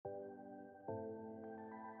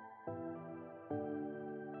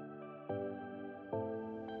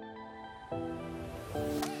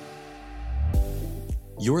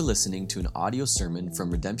You're listening to an audio sermon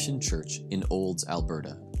from Redemption Church in Olds,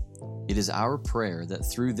 Alberta. It is our prayer that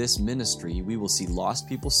through this ministry we will see lost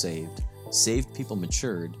people saved people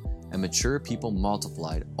matured, and mature people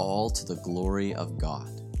multiplied, all to the glory of God.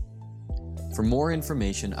 For more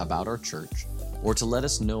information about our church, or to let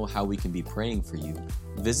us know how we can be praying for you,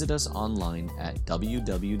 visit us online at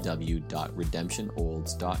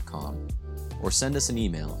www.redemptionolds.com or send us an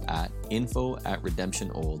email at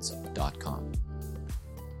info@redemptionolds.com.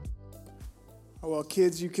 Well,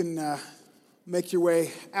 kids, you can make your way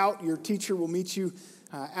out. Your teacher will meet you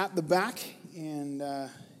at the back and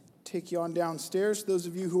take you on downstairs. Those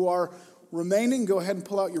of you who are remaining, go ahead and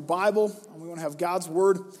pull out your Bible. We want to have God's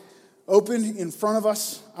Word open in front of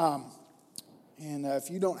us. And if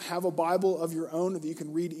you don't have a Bible of your own that you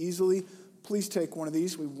can read easily, please take one of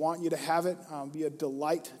these. We want you to have it. It'd be a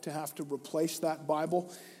delight to have to replace that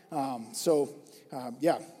Bible. Open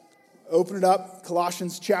it up.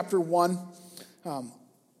 Colossians chapter 1. I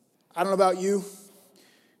don't know about you.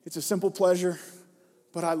 It's a simple pleasure,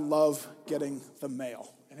 but I love getting the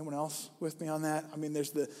mail. Anyone else with me on that? I mean, there's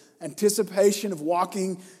the anticipation of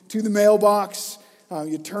walking to the mailbox.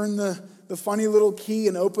 You turn the funny little key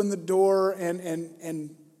and open the door, and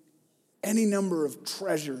any number of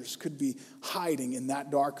treasures could be hiding in that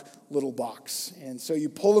dark little box. And so you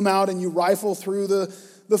pull them out and you rifle through the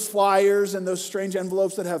flyers and those strange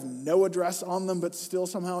envelopes that have no address on them but still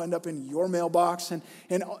somehow end up in your mailbox. And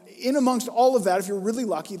in amongst all of that, if you're really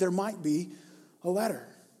lucky, there might be a letter.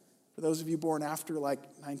 For those of you born after like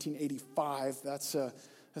 1985, that's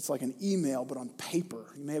like an email but on paper.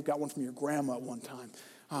 You may have got one from your grandma at one time.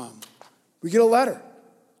 We get a letter.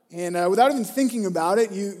 And without even thinking about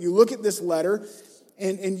it, you look at this letter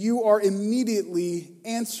and you are immediately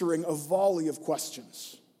answering a volley of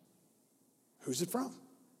questions. Who's it from?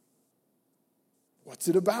 What's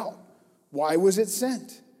it about? Why was it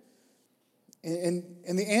sent? And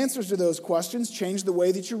the answers to those questions change the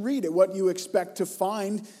way that you read it, what you expect to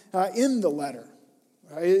find in the letter.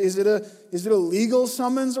 Right? Is it a legal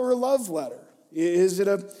summons or a love letter? Is it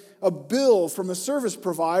a bill from a service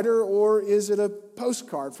provider, or is it a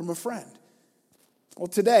postcard from a friend? Well,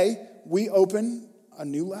 today we open a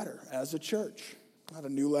new letter as a church. Not a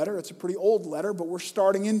new letter, it's a pretty old letter, but we're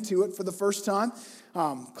starting into it for the first time.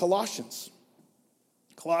 Colossians.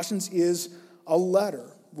 Colossians is a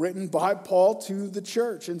letter written by Paul to the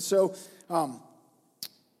church. And so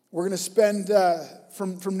we're going to spend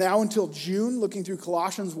from now until June looking through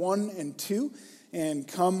Colossians 1 and 2. And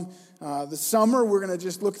come the summer, we're going to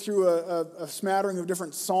just look through a smattering of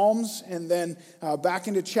different Psalms, and then back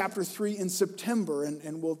into chapter 3 in September.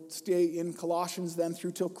 And we'll stay in Colossians then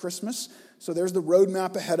through till Christmas. So there's the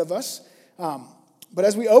roadmap ahead of us. But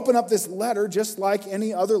as we open up this letter, just like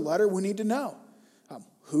any other letter, we need to know,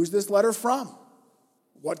 who's this letter from?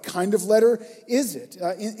 What kind of letter is it?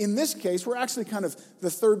 In this case, we're actually kind of the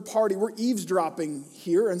third party. We're eavesdropping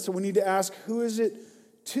here, and so we need to ask, who is it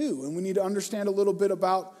to? And we need to understand a little bit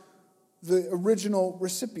about the original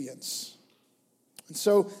recipients. And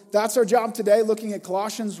so that's our job today, looking at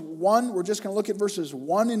Colossians 1. We're just going to look at verses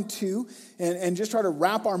 1 and 2 and just try to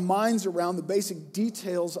wrap our minds around the basic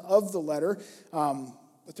details of the letter.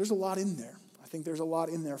 But there's a lot in there. I think there's a lot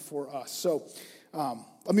in there for us. So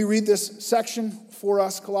let me read this section for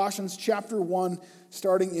us, Colossians chapter 1,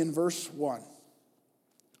 starting in verse 1.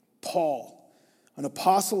 Paul, an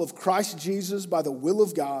apostle of Christ Jesus by the will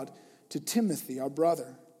of God, to Timothy, our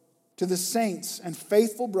brother, to the saints and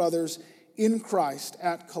faithful brothers in Christ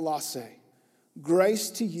at Colossae,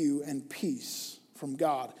 grace to you and peace from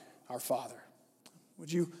God our Father.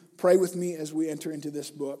 Would you pray with me as we enter into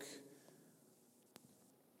this book?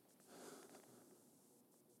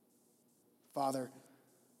 Father,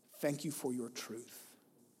 thank you for your truth.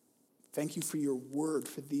 Thank you for your word,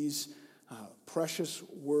 for these precious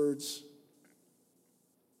words.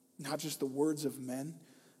 Not just the words of men,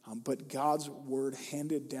 but God's word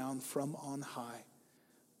handed down from on high,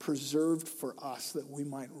 preserved for us that we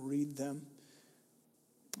might read them,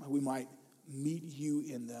 we might meet you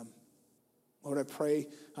in them. Lord, I pray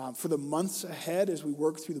for the months ahead as we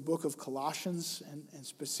work through the book of Colossians, and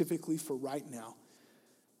specifically for right now.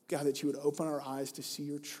 God, that you would open our eyes to see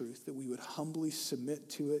your truth, that we would humbly submit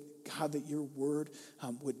to it. God, that your word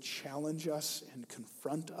would challenge us and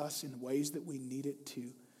confront us in ways that we need it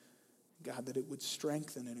to. God, that it would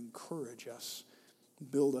strengthen and encourage us,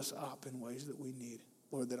 build us up in ways that we need.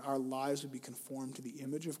 Lord, that our lives would be conformed to the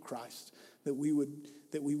image of Christ, that we would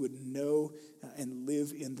know and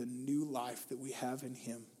live in the new life that we have in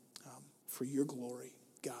him for your glory.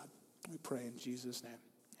 God, we pray in Jesus' name.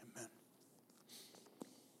 Amen.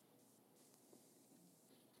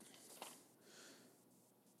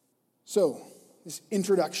 So, this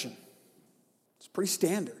introduction, it's pretty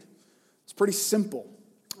standard. It's pretty simple.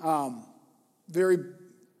 Very,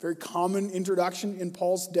 very common introduction in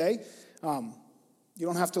Paul's day. You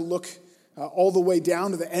don't have to look all the way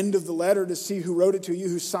down to the end of the letter to see who wrote it to you,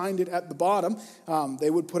 who signed it at the bottom. They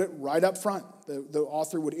would put it right up front. The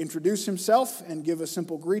author would introduce himself and give a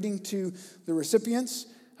simple greeting to the recipients.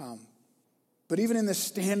 But even in this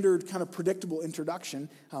standard kind of predictable introduction,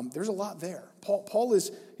 there's a lot there. Paul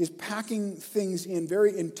is packing things in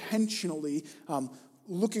very intentionally,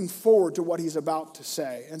 looking forward to what he's about to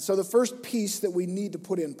say. And so the first piece that we need to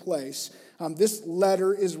put in place, this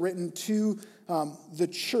letter is written to the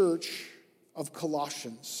church of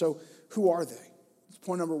Colossians. So who are they? That's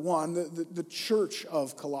point number one, the church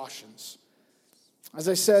of Colossians. As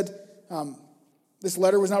I said, this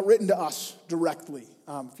letter was not written to us directly.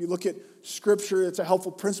 If you look at Scripture, it's a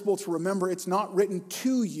helpful principle to remember. It's not written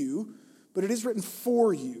to you, but it is written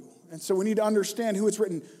for you. And so we need to understand who it's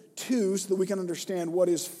written to so that we can understand what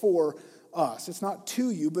is for us. It's not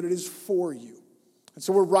to you, but it is for you. And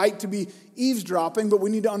so we're right to be eavesdropping, but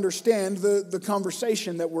we need to understand the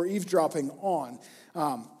conversation that we're eavesdropping on.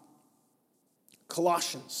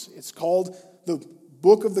 Colossians. It's called the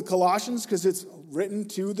book of the Colossians because it's written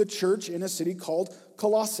to the church in a city called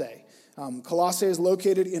Colossae. Colossae is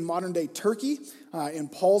located in modern-day Turkey. In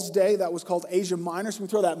Paul's day, that was called Asia Minor. So we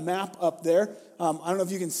throw that map up there. I don't know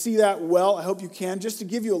if you can see that well. I hope you can. Just to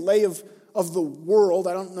give you a lay of the world.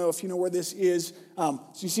 I don't know if you know where this is. So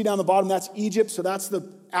you see down the bottom, that's Egypt. So that's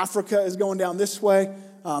Africa is going down this way.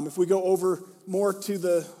 If we go over more to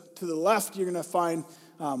the left, you're going to find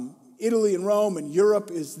Italy and Rome, and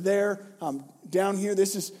Europe is there. Down here,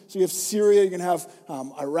 so you have Syria, you're going to have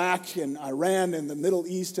Iraq and Iran and the Middle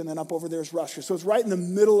East, and then up over there is Russia. So it's right in the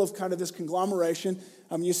middle of kind of this conglomeration.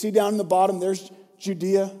 You see down in the bottom, there's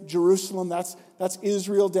Judea, Jerusalem. That's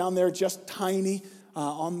Israel down there, just tiny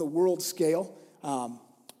on the world scale.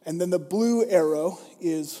 And then the blue arrow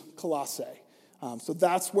is Colossae. So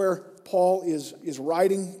that's where Paul is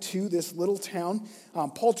writing to this little town.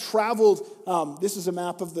 Paul traveled, this is a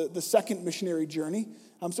map of the second missionary journey.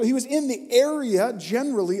 So he was in the area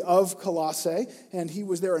generally of Colossae, and he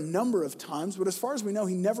was there a number of times, but as far as we know,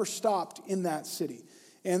 he never stopped in that city.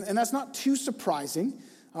 And that's not too surprising.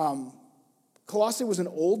 Colossae was an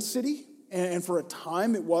old city, and for a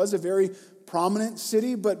time it was a very prominent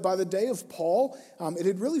city, but by the day of Paul, it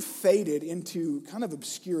had really faded into kind of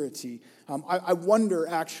obscurity. I wonder,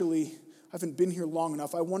 actually, I haven't been here long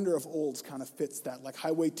enough, I wonder if Olds kind of fits that. Like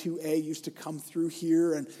Highway 2A used to come through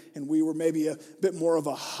here, and we were maybe a bit more of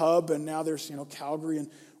a hub, and now there's, Calgary and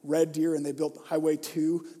Red Deer, and they built Highway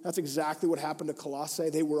 2. That's exactly what happened to Colossae.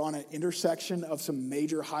 They were on an intersection of some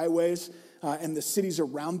major highways, and the cities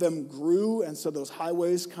around them grew, and so those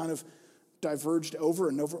highways kind of diverged over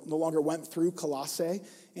and no longer went through Colossae,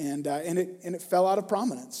 and it fell out of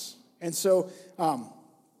prominence. And so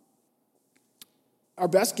our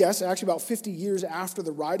best guess, actually about 50 years after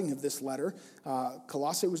the writing of this letter,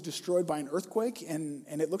 Colossae was destroyed by an earthquake, and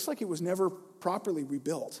it looks like it was never properly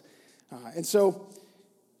rebuilt. And so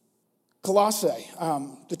Colossae,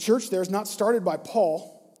 the church there is not started by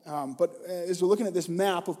Paul, but as we're looking at this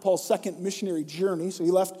map of Paul's second missionary journey, so he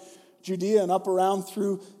left Judea and up around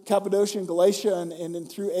through Cappadocia and Galatia and then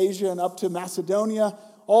through Asia and up to Macedonia,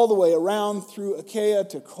 all the way around through Achaia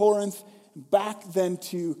to Corinth, back then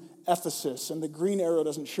to Ephesus. And the green arrow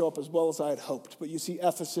doesn't show up as well as I had hoped, but you see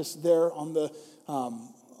Ephesus there on the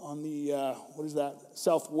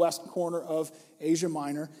southwest corner of Asia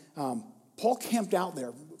Minor. Paul camped out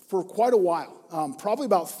there for quite a while, probably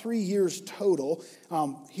about 3 years total.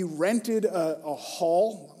 He rented a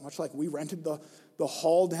hall, much like we rented the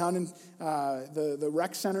hall down in the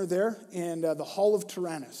rec center there, and the Hall of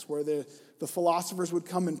Tyrannus, where the philosophers would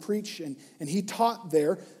come and preach, and he taught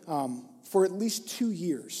there for at least 2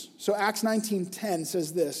 years. So Acts 19:10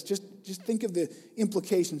 says this, just think of the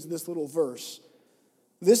implications of this little verse.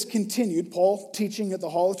 This continued, Paul teaching at the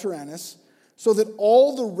Hall of Tyrannus, so that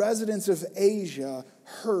all the residents of Asia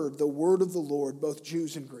heard the word of the Lord, both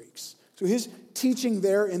Jews and Greeks. So his teaching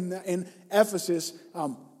there in Ephesus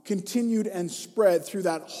continued and spread through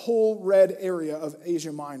that whole red area of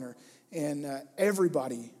Asia Minor, and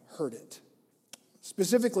everybody heard it.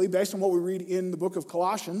 Specifically, based on what we read in the book of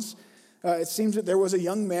Colossians, it seems that there was a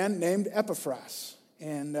young man named Epaphras,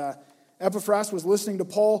 and Epaphras was listening to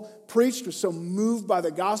Paul preach, was so moved by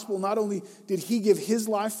the gospel. Not only did he give his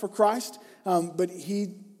life for Christ, but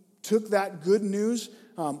he took that good news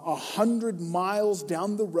 100 miles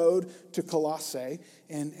down the road to Colossae,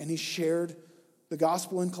 and he shared the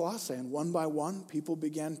gospel in Colossae. And one by one, people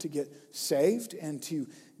began to get saved and to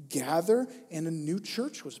gather, and a new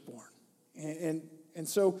church was born. And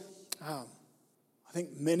so I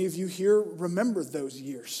think many of you here remember those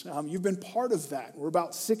years. You've been part of that. We're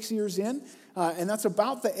about 6 years in, and that's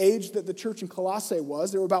about the age that the church in Colossae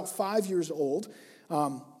was. They were about 5 years old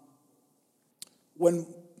when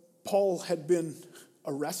Paul had been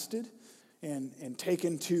arrested and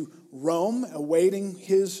taken to Rome, awaiting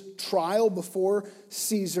his trial before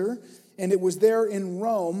Caesar. And it was there in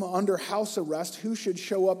Rome, under house arrest, who should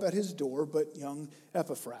show up at his door but young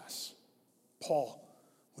Epaphras. Paul,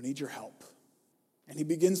 we need your help. And he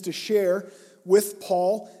begins to share with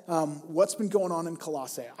Paul what's been going on in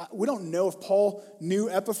Colossae. We don't know if Paul knew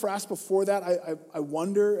Epaphras before that. I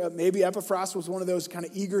wonder, maybe Epaphras was one of those kind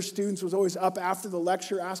of eager students who was always up after the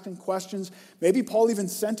lecture asking questions. Maybe Paul even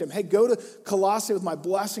sent him, hey, go to Colossae with my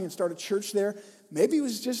blessing and start a church there. Maybe he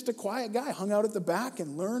was just a quiet guy, hung out at the back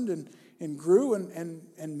and learned and grew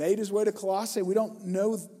and made his way to Colossae. We don't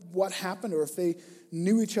know what happened or if they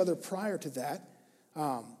knew each other prior to that.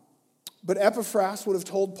 But Epaphras would have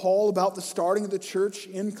told Paul about the starting of the church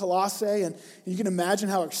in Colossae, and you can imagine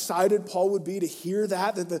how excited Paul would be to hear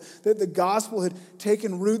that the gospel had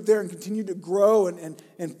taken root there and continued to grow, and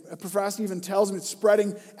Epaphras even tells him it's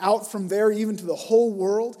spreading out from there even to the whole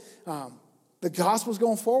world. The gospel's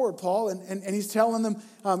going forward, Paul, and he's telling them,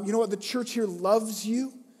 you know what, the church here loves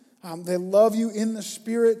you. They love you in the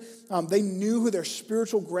Spirit. They knew who their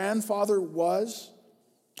spiritual grandfather was.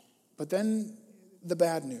 But then the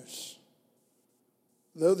bad news.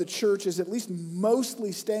 Though the church is at least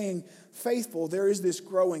mostly staying faithful, there is this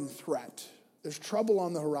growing threat. There's trouble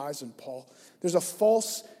on the horizon, Paul. There's a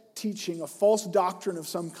false teaching, a false doctrine of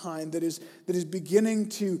some kind that is beginning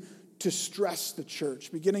to stress the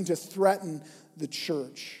church, beginning to threaten the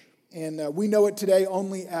church. And we know it today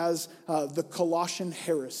only as the Colossian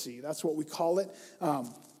heresy. That's what we call it.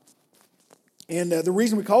 And the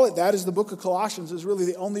reason we call it that is the book of Colossians is really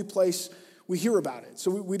the only place we hear about it.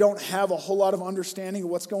 So we don't have a whole lot of understanding of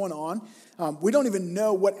what's going on. We don't even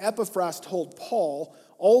know what Epaphras told Paul.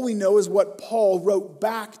 All we know is what Paul wrote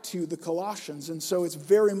back to the Colossians. And so it's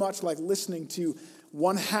very much like listening to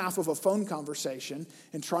one half of a phone conversation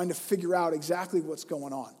and trying to figure out exactly what's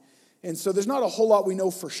going on. And so there's not a whole lot we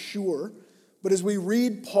know for sure. But as we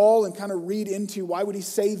read Paul and kind of read into why would he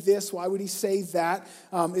say this, why would he say that,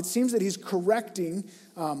 it seems that he's correcting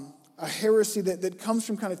a heresy that comes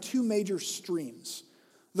from kind of two major streams.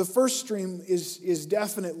 The first stream is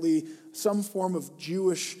definitely some form of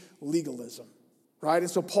Jewish legalism, right? And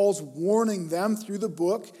so Paul's warning them through the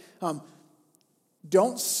book,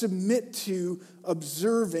 don't submit to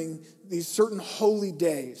observing these certain holy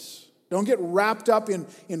days. Don't get wrapped up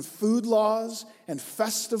in food laws and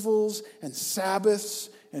festivals and Sabbaths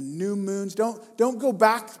and new moons. Don't go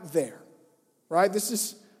back there, right? This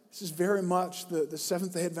is very much the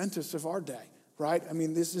Seventh-day Adventists of our day, right? I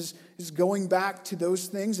mean, this is going back to those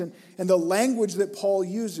things. And the language that Paul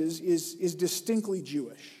uses is distinctly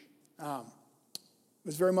Jewish. It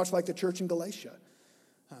was very much like the church in Galatia.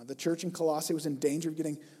 The church in Colossae was in danger of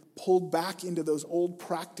getting pulled back into those old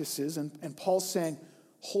practices. And Paul's saying,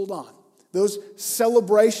 hold on. Those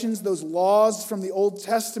celebrations, those laws from the Old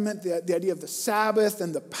Testament, the idea of the Sabbath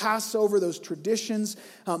and the Passover, those traditions,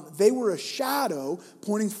 they were a shadow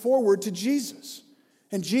pointing forward to Jesus.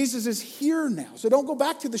 And Jesus is here now. So don't go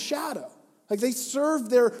back to the shadow. Like they served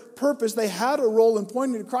their purpose. They had a role in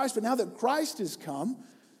pointing to Christ. But now that Christ has come,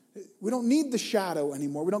 we don't need the shadow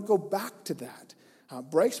anymore. We don't go back to that.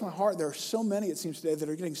 Breaks my heart. There are so many, it seems today, that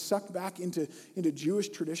are getting sucked back into Jewish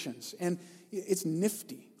traditions. And it's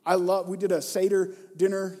nifty. We did a Seder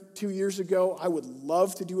dinner 2 years ago. I would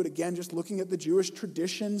love to do it again, just looking at the Jewish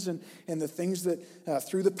traditions and the things that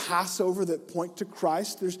through the Passover that point to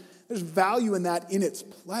Christ. There's value in that in its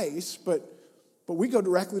place, but we go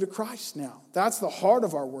directly to Christ now. That's the heart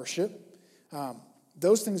of our worship.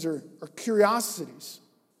 Those things are curiosities.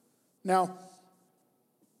 Now,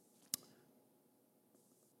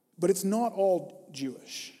 but it's not all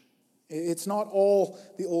Jewish. It's not all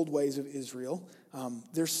the old ways of Israel.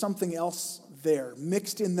 There's something else there.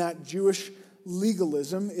 Mixed in that Jewish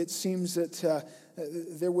legalism, it seems that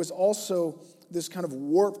there was also this kind of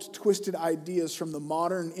warped, twisted ideas from the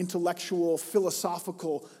modern intellectual,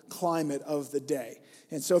 philosophical climate of the day.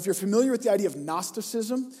 And so if you're familiar with the idea of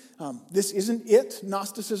Gnosticism, this isn't it.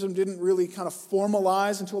 Gnosticism didn't really kind of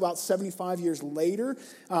formalize until about 75 years later.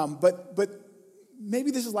 But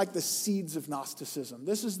maybe this is like the seeds of Gnosticism.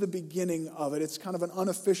 This is the beginning of it. It's kind of an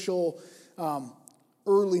unofficial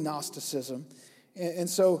early Gnosticism. And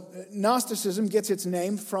so Gnosticism gets its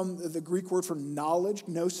name from the Greek word for knowledge,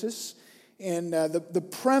 gnosis. And the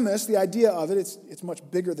premise, the idea of it, it's much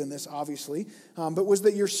bigger than this, obviously, but was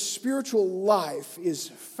that your spiritual life is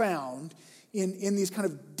found in these kind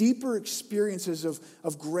of deeper experiences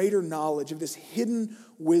of greater knowledge, of this hidden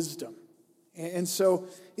wisdom. And so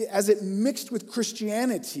as it mixed with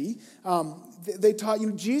Christianity, they taught,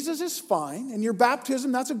 Jesus is fine, and your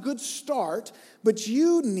baptism, that's a good start, but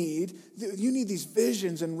you need these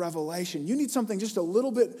visions and revelation. You need something just a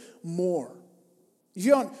little bit more. If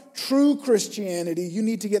you want true Christianity, you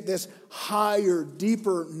need to get this higher,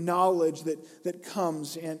 deeper knowledge that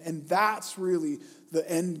comes, and that's really the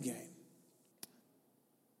end game.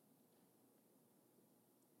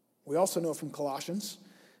 We also know from Colossians,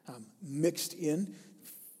 mixed in,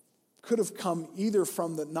 could have come either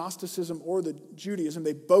from the Gnosticism or the Judaism.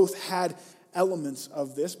 They both had elements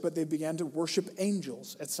of this, but they began to worship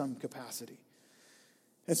angels at some capacity.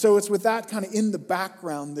 And so it's with that kind of in the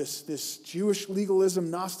background, this Jewish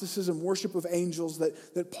legalism, Gnosticism, worship of angels,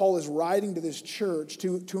 that Paul is writing to this church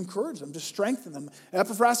to encourage them, to strengthen them.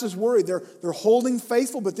 Epaphras is worried. They're holding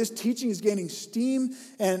faithful, but this teaching is gaining steam,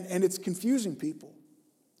 and it's confusing people.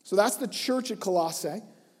 So that's the church at Colossae.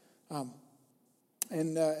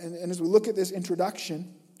 And as we look at this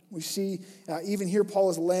introduction, we see even here Paul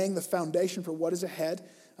is laying the foundation for what is ahead.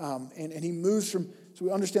 And he moves from, so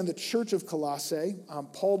we understand the church of Colossae.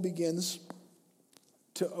 Paul begins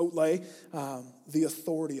to outlay the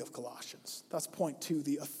authority of Colossians. That's point 2,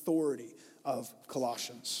 the authority of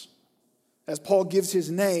Colossians. As Paul gives his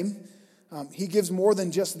name, he gives more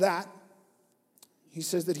than just that. He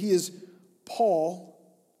says that he is Paul,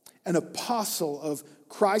 an apostle of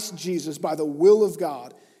Christ Jesus by the will of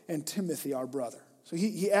God, and Timothy, our brother. So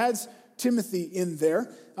he adds Timothy in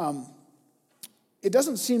there. It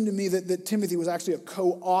doesn't seem to me that Timothy was actually a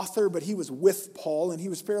co-author, but he was with Paul, and he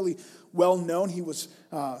was fairly well known. He was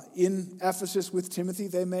in Ephesus with Timothy.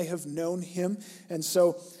 They may have known him. And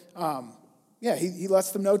so, he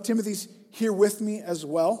lets them know Timothy's here with me as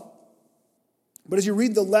well. But as you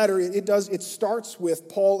read the letter, it starts with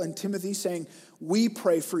Paul and Timothy saying, "We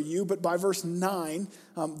pray for you." But by verse 9,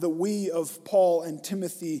 the "we" of Paul and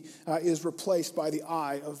Timothy is replaced by the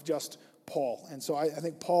 "I" of just Paul. And so I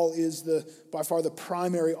think Paul is by far the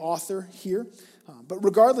primary author here. But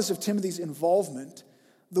regardless of Timothy's involvement,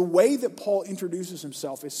 the way that Paul introduces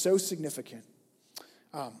himself is so significant,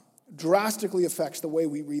 drastically affects the way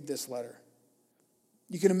we read this letter.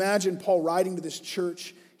 You can imagine Paul writing to this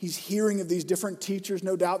church. He's hearing of these different teachers.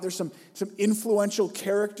 No doubt there's some influential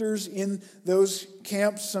characters in those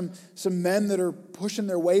camps, some men that are pushing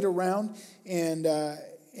their weight around, and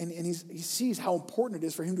he sees how important it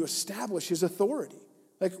is for him to establish his authority.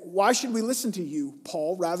 Like, why should we listen to you,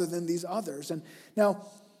 Paul, rather than these others? And now,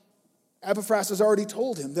 Epaphras has already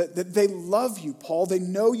told him that they love you, Paul. They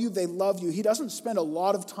know you, they love you. He doesn't spend a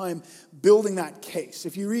lot of time building that case.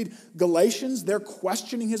 If you read Galatians, they're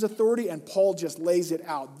questioning his authority, and Paul just lays it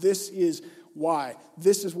out. This is why.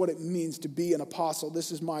 This is what it means to be an apostle.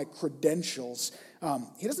 This is my credentials.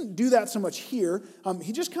 He doesn't do that so much here.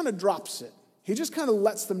 He just kind of drops it. He just kind of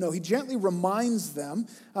lets them know. He gently reminds them,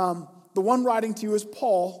 the one writing to you is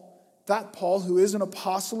Paul, that Paul who is an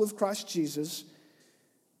apostle of Christ Jesus.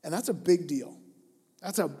 And that's a big deal.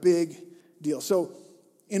 That's a big deal. So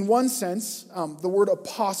in one sense, the word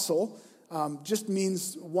apostle just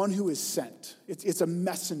means one who is sent. It's a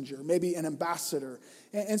messenger, maybe an ambassador.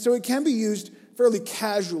 And so it can be used fairly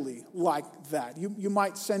casually like that. You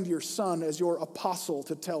might send your son as your apostle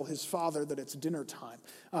to tell his father that it's dinner time.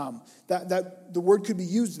 That the word could be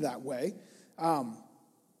used that way.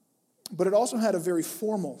 But it also had a very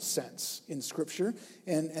formal sense in Scripture,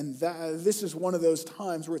 and this is one of those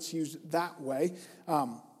times where it's used that way.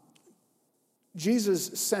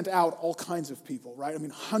 Jesus sent out all kinds of people, right? I mean,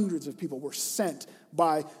 hundreds of people were sent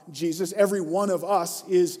by Jesus. Every one of us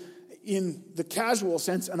is, in the casual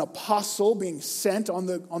sense, an apostle being sent on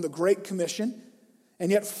the Great Commission.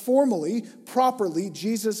 And yet formally, properly,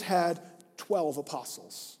 Jesus had 12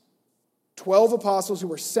 apostles. 12 apostles who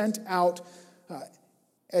were sent out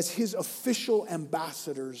as his official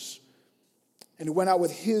ambassadors, and who went out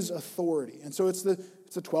with his authority. And so it's the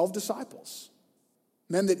 12 disciples.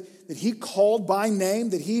 Men that he called by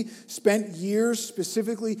name, that he spent years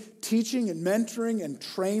specifically teaching and mentoring and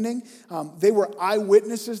training. They were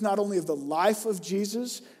eyewitnesses not only of the life of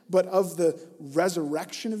Jesus, but of the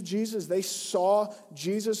resurrection of Jesus. They saw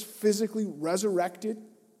Jesus physically resurrected.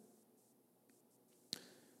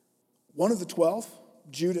 One of the 12,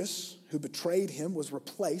 Judas, who betrayed him, was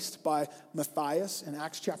replaced by Matthias in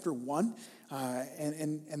Acts chapter 1.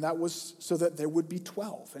 And that was so that there would be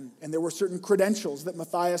 12. And there were certain credentials that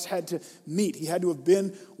Matthias had to meet. He had to have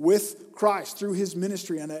been with Christ through his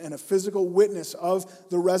ministry and a physical witness of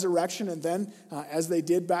the resurrection. And then, as they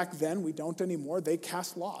did back then, we don't anymore, they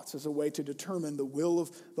cast lots as a way to determine the will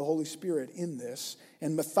of the Holy Spirit in this.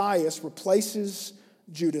 And Matthias replaces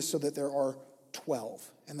Judas so that there are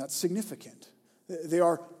 12. And that's significant. They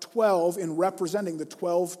are 12 in representing the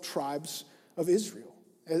 12 tribes of Israel.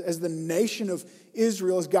 As the nation of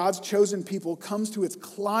Israel, as God's chosen people, comes to its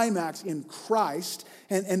climax in Christ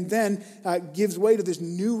and then gives way to this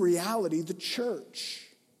new reality, the church.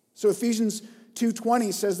 So Ephesians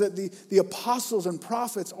 2:20 says that the apostles and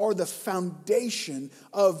prophets are the foundation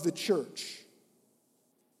of the church.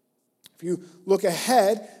 If you look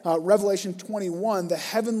ahead, Revelation 21, the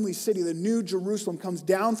heavenly city, the new Jerusalem, comes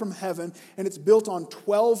down from heaven, and it's built on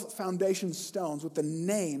 12 foundation stones with the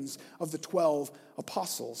names of the 12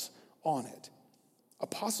 apostles on it.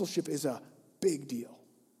 Apostleship is a big deal.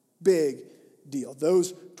 Big deal.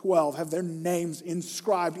 Those 12 have their names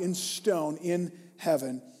inscribed in stone in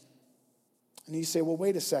heaven. And you say, well,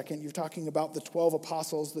 wait a second. You're talking about the 12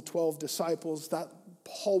 apostles, the 12 disciples. That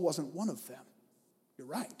Paul wasn't one of them. You're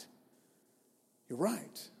right. You're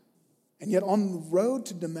right. And yet on the road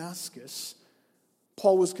to Damascus,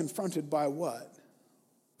 Paul was confronted by what?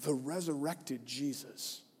 The resurrected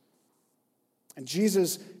Jesus. And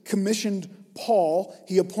Jesus commissioned Paul.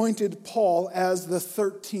 He appointed Paul as the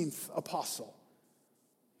 13th apostle.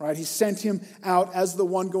 Right? He sent him out as the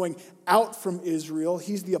one going out from Israel.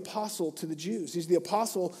 He's the apostle to the Jews. He's the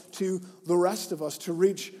apostle to the rest of us to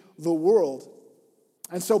reach the world.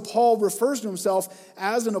 And so Paul refers to himself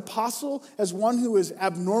as an apostle, as one who is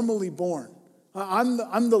abnormally born.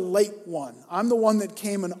 I'm the late one. I'm the one that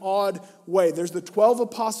came an odd way. There's the 12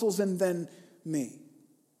 apostles and then me.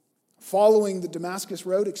 Following the Damascus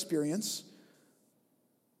Road experience,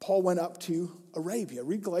 Paul went up to Arabia.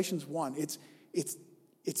 Read Galatians 1.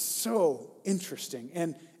 It's so interesting.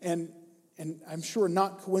 And I'm sure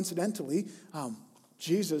not coincidentally,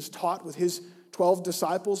 Jesus taught with his 12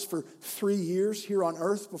 disciples for 3 years here on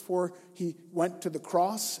earth before he went to the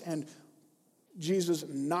cross. And Jesus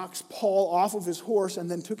knocks Paul off of his horse and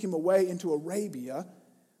then took him away into Arabia,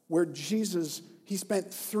 where he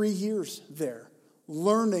spent 3 years there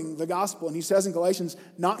learning the gospel. And he says in Galatians,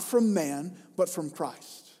 not from man, but from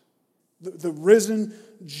Christ. The risen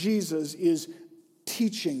Jesus is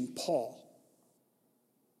teaching Paul.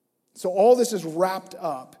 So all this is wrapped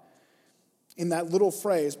up in that little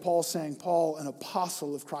phrase, Paul saying, Paul, an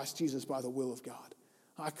apostle of Christ Jesus by the will of God.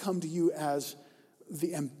 I come to you as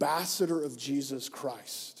the ambassador of Jesus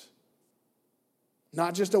Christ.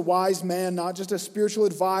 Not just a wise man, not just a spiritual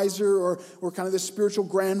advisor or kind of the spiritual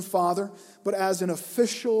grandfather, but as an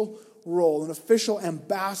official role, an official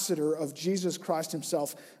ambassador of Jesus Christ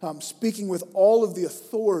himself, speaking with all of the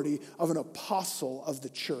authority of an apostle of the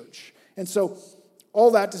church. And so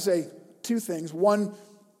all that to say two things. One,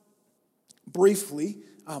 briefly,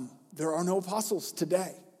 there are no apostles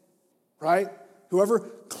today, right? Whoever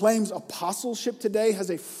claims apostleship today has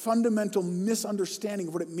a fundamental misunderstanding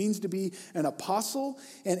of what it means to be an apostle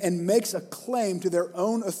and makes a claim to their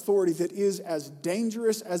own authority that is as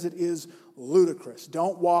dangerous as it is ludicrous.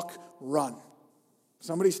 Don't walk, run.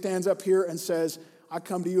 Somebody stands up here and says, I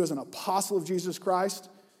come to you as an apostle of Jesus Christ.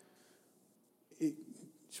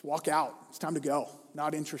 Just walk out. It's time to go.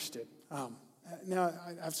 Not interested. Now,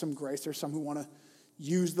 I have some grace. There's some who want to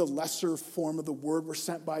use the lesser form of the word. We're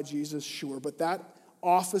sent by Jesus, sure. But that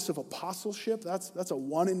office of apostleship, that's a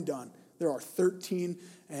one and done. There are 13,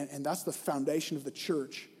 and that's the foundation of the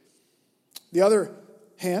church. The other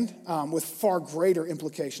hand, with far greater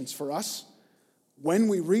implications for us, when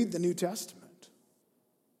we read the New Testament,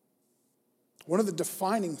 one of the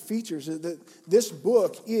defining features is that this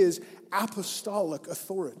book is apostolic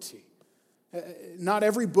authority. Not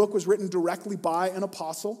every book was written directly by an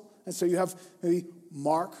apostle. And so you have maybe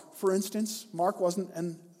Mark, for instance. Mark wasn't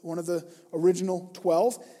one of the original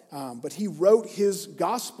 12, but he wrote his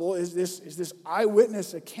gospel is this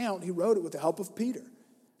eyewitness account. He wrote it with the help of Peter.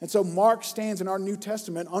 And so Mark stands in our New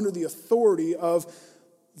Testament under the authority of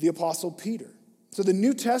the apostle Peter. So the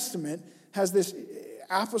New Testament has this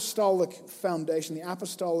apostolic foundation, the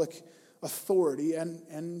apostolic authority,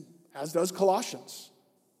 and as does Colossians.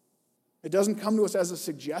 It doesn't come to us as a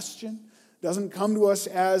suggestion. It doesn't come to us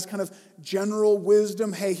as kind of general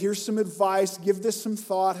wisdom. Hey, here's some advice. Give this some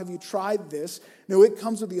thought. Have you tried this? No, it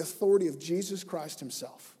comes with the authority of Jesus Christ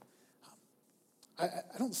himself. I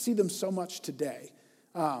don't see them so much today.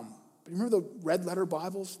 But remember the red letter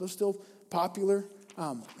Bibles? Those still popular?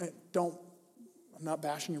 I'm not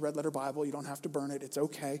bashing your red letter Bible. You don't have to burn it. It's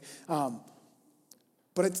okay.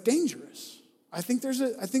 But it's dangerous. I think there's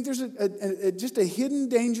just a hidden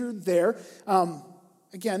danger there.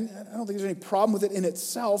 Again, I don't think there's any problem with it in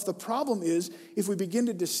itself. The problem is if we begin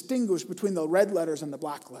to distinguish between the red letters and the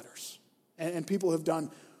black letters. And people have done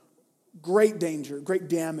great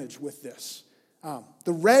damage with this.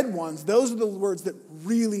 The red ones, those are the words that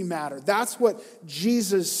really matter. That's what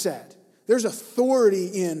Jesus said. There's authority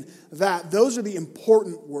in that. Those are the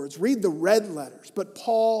important words. Read the red letters. But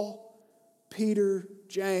Paul, Peter,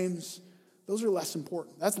 James, those are less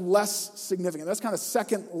important. That's less significant. That's kind of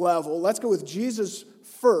second level. Let's go with Jesus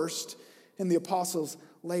first and the apostles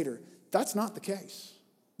later. That's not the case.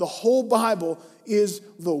 The whole Bible is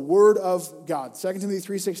the Word of God. 2 Timothy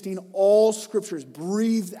 3:16, all Scripture is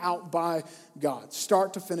breathed out by God,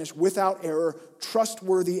 start to finish, without error,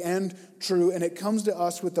 trustworthy and true, and it comes to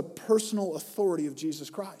us with the personal authority of Jesus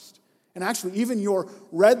Christ. And actually, even your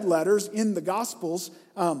red letters in the Gospels,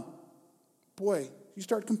 you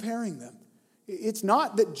start comparing them. It's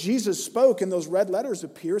not that Jesus spoke and those red letters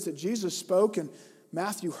appear. It's that Jesus spoke and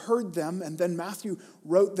Matthew heard them, and then Matthew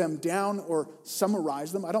wrote them down or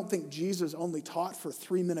summarized them. I don't think Jesus only taught for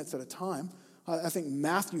 3 minutes at a time. I think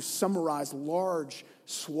Matthew summarized large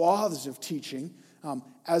swaths of teaching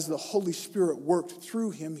as the Holy Spirit worked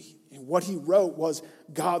through him. And what he wrote was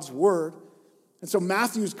God's word. And so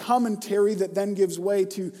Matthew's commentary that then gives way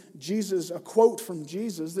to Jesus, a quote from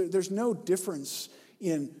Jesus, there's no difference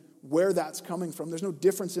in where that's coming from. There's no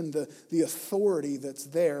difference in the authority that's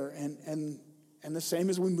there. And the same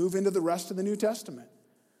as we move into the rest of the New Testament.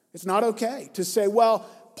 It's not okay to say, well,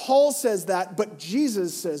 Paul says that, but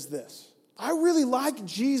Jesus says this. I really like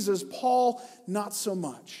Jesus, Paul, not so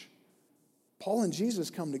much. Paul and Jesus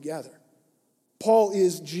come together. Paul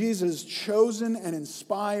is Jesus' chosen and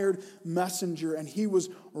inspired messenger, and he was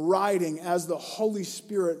writing as the Holy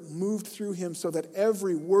Spirit moved through him so that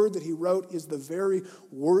every word that he wrote is the very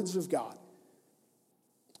words of God.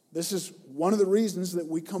 This is one of the reasons that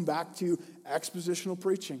we come back to expositional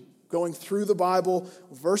preaching, going through the Bible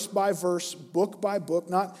verse by verse, book by book,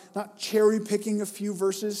 not cherry picking a few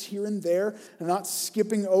verses here and there, and not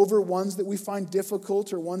skipping over ones that we find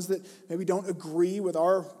difficult or ones that maybe don't agree with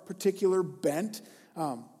our particular bent.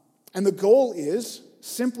 And the goal is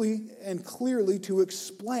simply and clearly to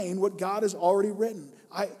explain what God has already written.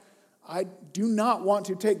 I do not want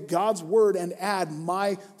to take God's word and add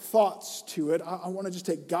my thoughts to it. I want to just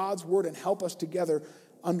take God's word and help us together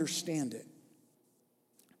understand it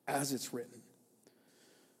as it's written.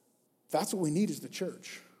 That's what we need as the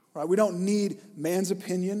church, right? We don't need man's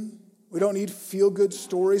opinion. We don't need feel-good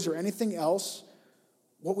stories or anything else.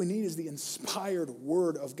 What we need is the inspired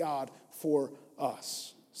word of God for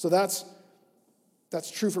us. So that's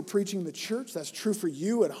true for preaching in the church. That's true for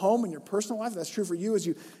you at home in your personal life. That's true for you as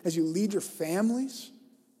you lead your families,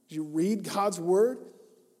 as you read God's word.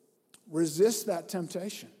 Resist that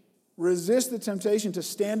temptation. Resist the temptation to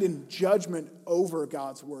stand in judgment over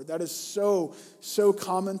God's word. That is so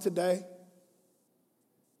common today.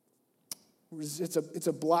 It's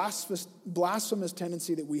a blasphemous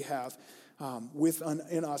tendency that we have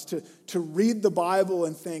in us to read the Bible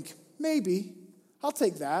and think, maybe, I'll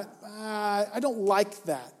take that. I don't like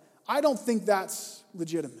that. I don't think that's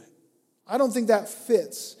legitimate. I don't think that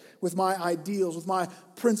fits with my ideals, with my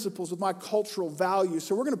principles, with my cultural values.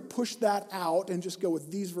 So we're going to push that out and just go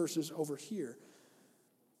with these verses over here.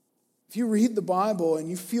 If you read the Bible and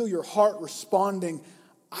you feel your heart responding,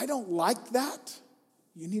 I don't like that,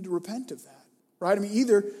 you need to repent of that, right? I mean,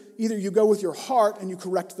 either you go with your heart and you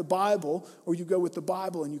correct the Bible, or you go with the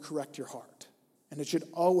Bible and you correct your heart. And it should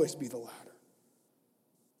always be the latter.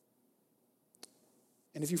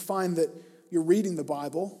 And if you find that you're reading the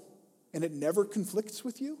Bible and it never conflicts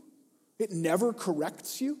with you, it never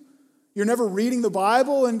corrects you, you're never reading the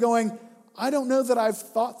Bible and going, I don't know that I've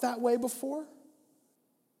thought that way before,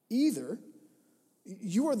 either,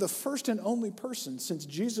 you are the first and only person since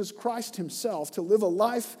Jesus Christ himself to live a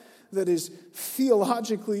life that is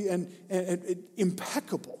theologically and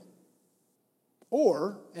impeccable.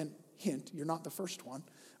 Or, and hint, you're not the first one,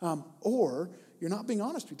 or you're not being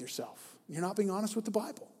honest with yourself. You're not being honest with the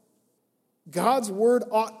Bible. God's word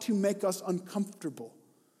ought to make us uncomfortable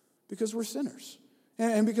because we're sinners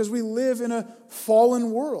and because we live in a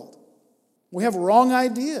fallen world. We have wrong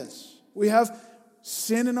ideas. We have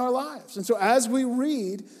sin in our lives. And so as we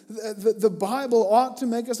read, the Bible ought to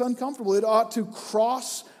make us uncomfortable. It ought to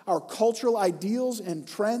cross our cultural ideals and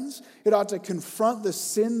trends. It ought to confront the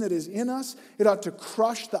sin that is in us. It ought to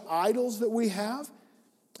crush the idols that we have.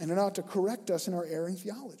 And it ought to correct us in our erring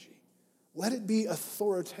theology. Let it be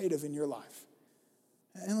authoritative in your life.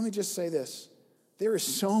 And let me just say this. There is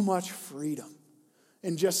so much freedom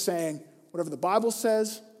in just saying, whatever the Bible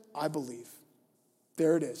says, I believe.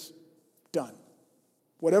 There it is. Done.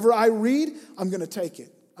 Whatever I read, I'm going to take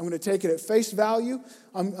it. I'm going to take it at face value.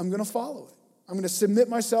 I'm going to follow it. I'm going to submit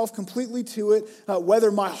myself completely to it.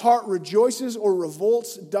 Whether my heart rejoices or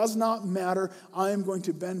revolts does not matter. I am going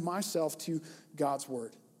to bend myself to God's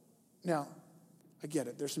word. Now, I get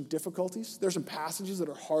it. There's some difficulties. There's some passages that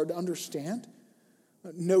are hard to understand.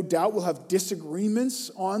 No doubt we'll have disagreements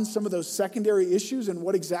on some of those secondary issues and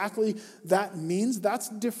what exactly that means. That's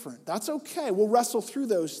different. That's okay. We'll wrestle through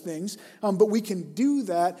those things, but we can do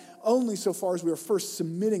that only so far as we are first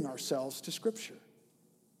submitting ourselves to Scripture.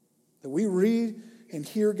 That we read and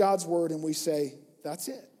hear God's word and we say, that's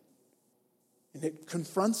it. And it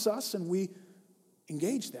confronts us and we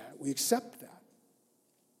engage that. We accept that.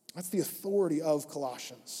 That's the authority of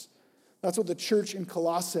Colossians. That's what the church in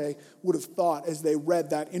Colossae would have thought as they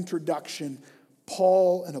read that introduction,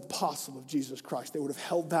 Paul, an apostle of Jesus Christ. They would have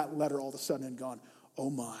held that letter all of a sudden and gone, oh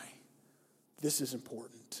my, this is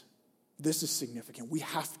important. This is significant. We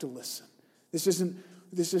have to listen. This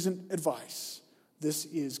isn't advice. This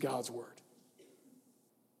is God's word.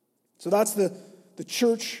 So that's the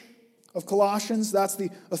church of Colossians. That's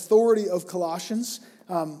the authority of Colossians.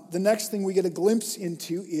 The next thing we get a glimpse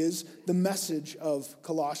into is the message of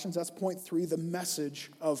Colossians. That's point 3, the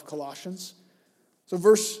message of Colossians. So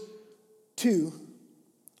verse 2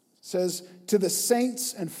 says, to the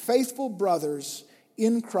saints and faithful brothers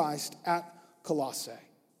in Christ at Colossae.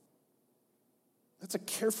 That's a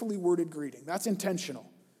carefully worded greeting. That's intentional.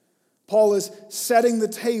 Paul is setting the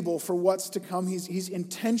table for what's to come. He's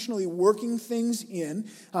intentionally working things in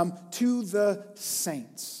to the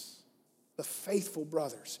saints, the faithful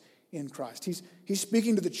brothers in Christ. He's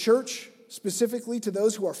speaking to the church, specifically to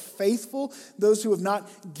those who are faithful, those who have not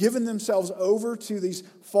given themselves over to these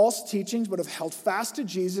false teachings, but have held fast to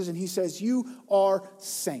Jesus. And he says, you are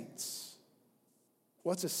saints.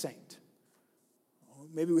 What's a saint?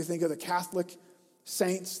 Maybe we think of the Catholic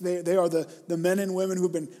saints. They are the men and women who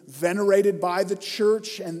have been venerated by the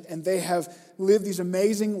church, and they have lived these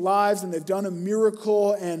amazing lives, and they've done a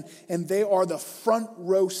miracle, and they are the front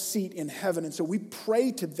row seat in heaven. And so we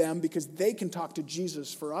pray to them because they can talk to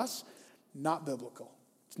Jesus for us. Not biblical.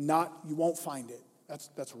 It's not, you won't find it.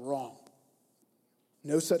 That's wrong.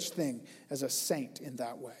 No such thing as a saint in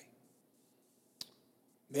that way.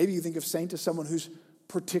 Maybe you think of saint as someone who's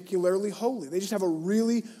particularly holy. They just have a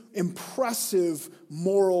really impressive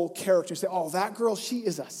moral character. You say, oh, that girl, she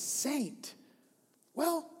is a saint.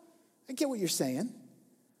 Well, I get what you're saying,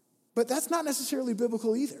 but that's not necessarily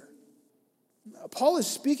biblical either. Paul is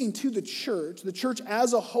speaking to the church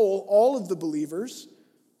as a whole, all of the believers.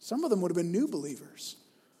 Some of them would have been new believers.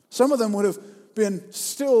 Some of them would have been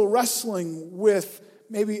still wrestling with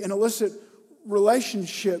maybe an illicit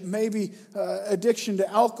relationship, maybe addiction to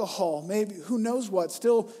alcohol, maybe who knows what,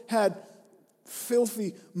 still had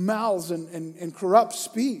filthy mouths and corrupt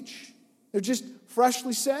speech. They're just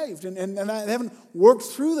freshly saved, and they haven't worked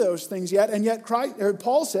through those things yet, and yet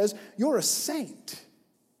Paul says, you're a saint.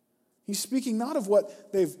 He's speaking not of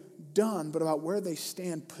what they've done, but about where they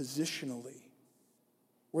stand positionally,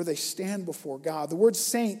 where they stand before God. The word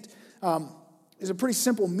saint is a pretty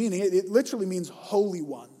simple meaning. It literally means holy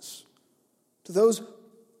ones. To those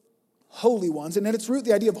holy ones. And at its root,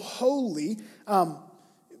 the idea of holy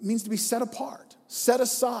means to be set apart, set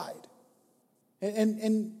aside.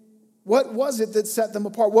 And what was it that set them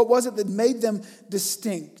apart? What was it that made them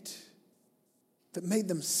distinct? That made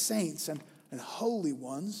them saints and holy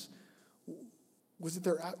ones? Was it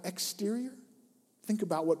their exterior? Think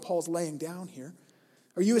about what Paul's laying down here.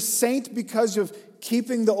 Are you a saint because of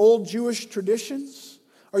keeping the old Jewish traditions?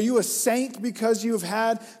 Are you a saint because you've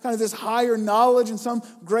had kind of this higher knowledge and some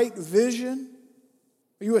great vision?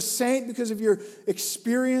 Are you a saint because of your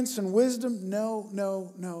experience and wisdom? No,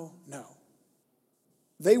 no, no, no.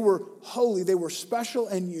 They were holy, they were special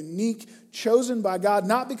and unique, chosen by God,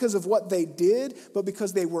 not because of what they did, but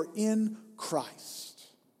because they were in Christ.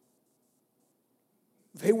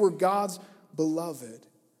 They were God's beloved.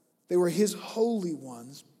 They were his holy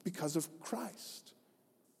ones because of Christ.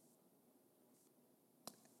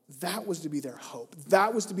 That was to be their hope.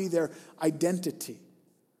 That was to be their identity.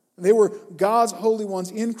 They were God's holy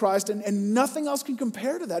ones in Christ, and nothing else can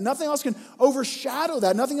compare to that. Nothing else can overshadow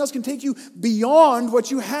that. Nothing else can take you beyond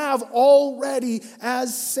what you have already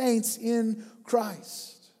as saints in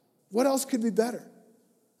Christ. What else could be better?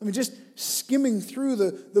 I mean, just skimming through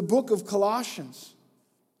the book of Colossians.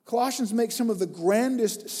 Colossians makes some of the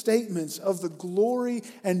grandest statements of the glory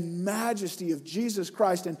and majesty of Jesus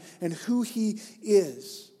Christ and who he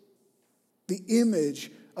is. the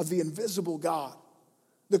image of the invisible God,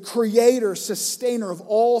 the creator, sustainer of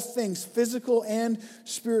all things, physical and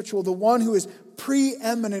spiritual, the one who is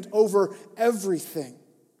preeminent over everything.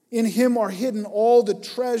 In him are hidden all the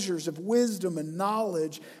treasures of wisdom and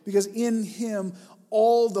knowledge, because in him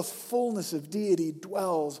all the fullness of deity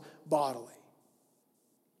dwells bodily.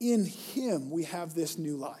 In him we have this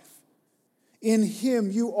new life. In him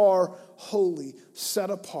you are holy, set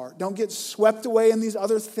apart. Don't get swept away in these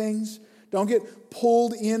other things. Don't get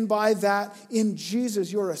pulled in by that. In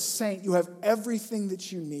Jesus, you're a saint. You have everything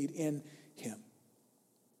that you need in him.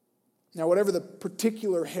 Now, whatever the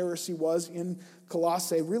particular heresy was in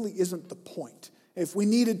Colossae really isn't the point. If we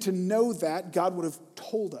needed to know that, God would have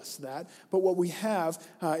told us that. But what we have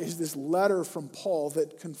is this letter from Paul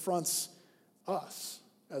that confronts us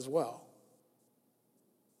as well.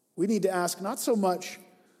 We need to ask not so much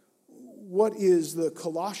what is the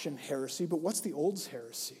Colossian heresy, but what's the Olds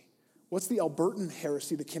heresy? What's the Albertan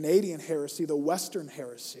heresy, the Canadian heresy, the Western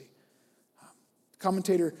heresy?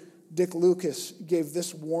 Commentator Dick Lucas gave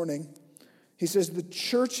this warning. He says, the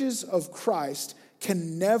churches of Christ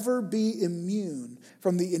can never be immune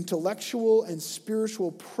from the intellectual and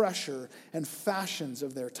spiritual pressure and fashions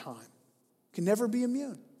of their time. Can never be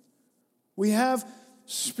immune. We have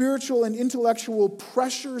spiritual and intellectual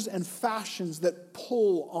pressures and fashions that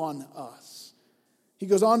pull on us. He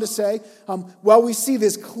goes on to say, while we see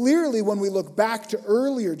this clearly when we look back to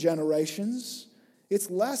earlier generations, it's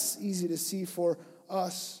less easy to see for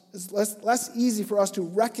us, it's less easy for us to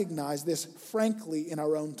recognize this frankly in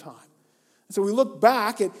our own time. And so we look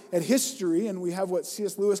back at history and we have what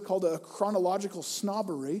C.S. Lewis called a chronological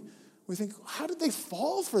snobbery. We think, how did they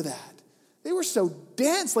fall for that? They were so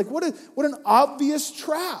dense. Like, what an obvious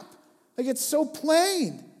trap. Like, it's so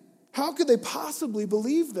plain. How could they possibly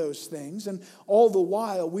believe those things? And all the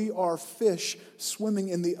while, we are fish swimming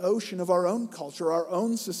in the ocean of our own culture, our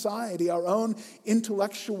own society, our own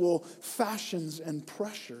intellectual fashions and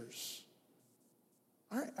pressures.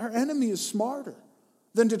 Our enemy is smarter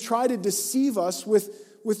than to try to deceive us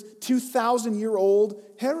with 2,000-year-old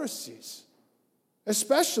heresies.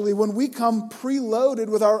 Especially when we come preloaded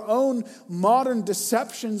with our own modern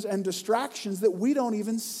deceptions and distractions that we don't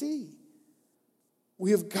even see.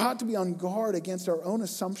 We have got to be on guard against our own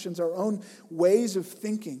assumptions, our own ways of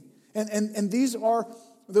thinking. And these are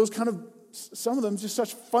those kind of, some of them, just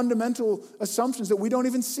such fundamental assumptions that we don't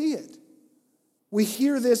even see it. We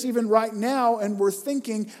hear this even right now and we're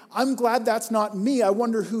thinking, I'm glad that's not me. I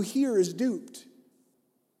wonder who here is duped.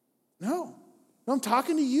 No, I'm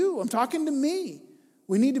talking to you. I'm talking to me.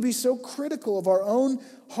 We need to be so critical of our own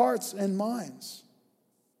hearts and minds.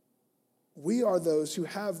 We are those who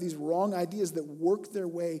have these wrong ideas that work their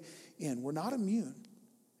way in. We're not immune.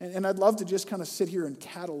 And I'd love to just kind of sit here and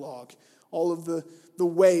catalog all of the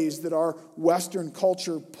ways that our Western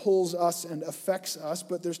culture pulls us and affects us,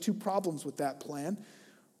 but there's two problems with that plan.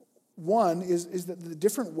 One is that the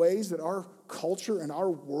different ways that our culture and our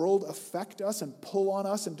world affect us and pull on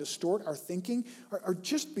us and distort our thinking are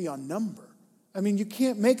just beyond number. I mean, you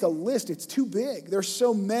can't make a list. It's too big. There's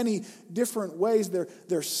so many different ways.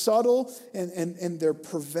 They're subtle and they're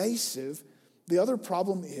pervasive. The other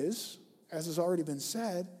problem is, as has already been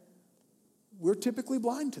said, we're typically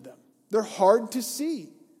blind to them. They're hard to see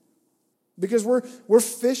because we're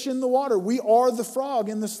fish in the water. We are the frog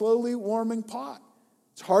in the slowly warming pot.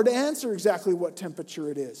 It's hard to answer exactly what temperature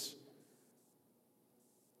it is.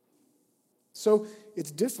 So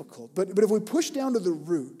it's difficult. But if we push down to the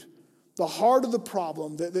root, the heart of the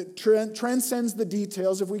problem that transcends the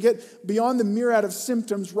details, if we get beyond the myriad of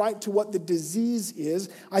symptoms right to what the disease is,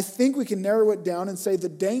 I think we can narrow it down and say the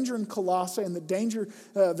danger in Colossae and the danger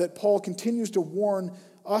that Paul continues to warn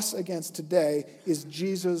us against today is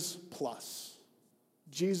Jesus plus.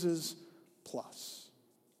 Jesus plus.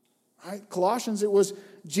 Right? Colossians, it was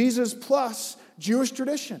Jesus plus Jewish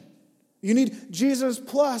tradition. You need Jesus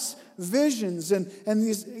plus visions and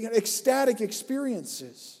these ecstatic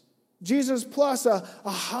experiences. Jesus plus a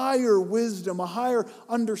higher wisdom, a higher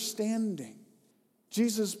understanding.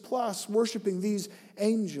 Jesus plus worshiping these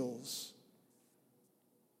angels.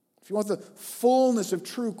 If you want the fullness of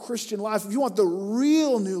true Christian life, if you want the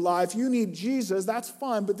real new life, you need Jesus, that's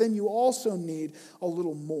fine, but then you also need a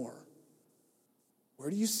little more. Where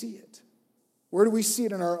do you see it? Where do we see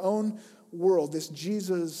it in our own world, this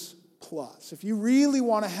Jesus plus? If you really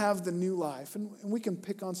want to have the new life, and we can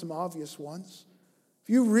pick on some obvious ones, if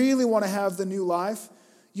you really want to have the new life,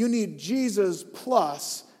 you need Jesus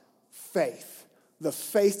plus faith. the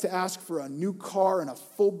faith to ask for a new car and a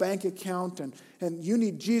full bank account, and you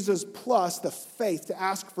need Jesus plus the faith to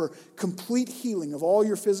ask for complete healing of all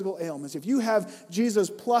your physical ailments. If you have Jesus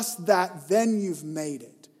plus that, then you've made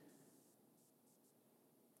it.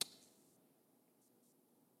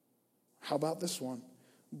 How about this one?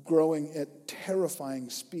 Growing at terrifying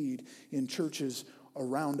speed in churches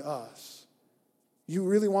around us. You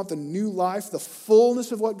really want the new life, the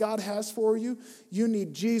fullness of what God has for you? You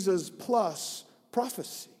need Jesus plus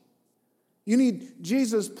prophecy. You need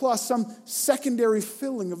Jesus plus some secondary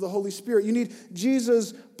filling of the Holy Spirit. You need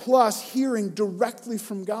Jesus plus hearing directly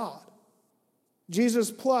from God.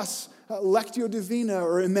 Jesus plus Lectio Divina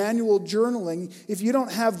or Emmanuel journaling. If you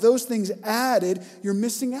don't have those things added, you're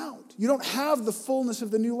missing out. You don't have the fullness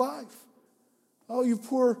of the new life. Oh, you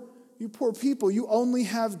poor people. You only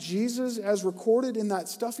have Jesus as recorded in that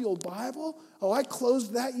stuffy old Bible? Oh, I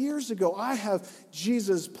closed that years ago. I have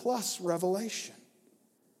Jesus plus revelation.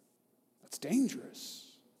 That's dangerous.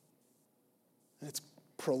 And it's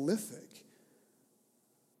prolific.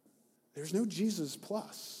 There's no Jesus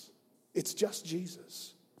plus. It's just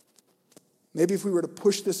Jesus. Maybe if we were to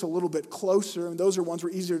push this a little bit closer, and those are ones we're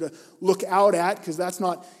easier to look out at because that's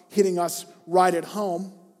not hitting us right at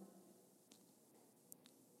home.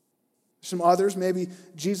 Some others, maybe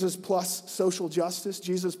Jesus plus social justice,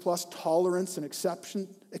 Jesus plus tolerance and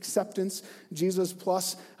acceptance, Jesus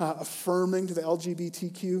plus affirming to the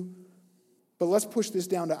LGBTQ. But let's push this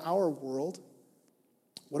down to our world.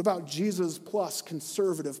 What about Jesus plus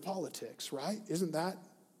conservative politics, right? Isn't that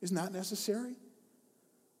necessary?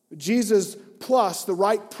 Jesus plus the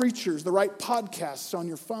right preachers, the right podcasts on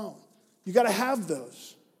your phone. You got to have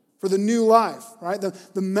those for the new life, right?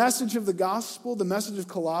 The message of the gospel, the message of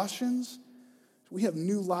Colossians, we have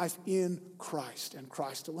new life in Christ and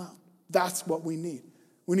Christ alone. That's what we need.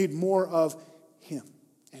 We need more of Him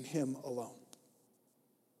and Him alone.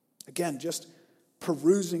 Again, just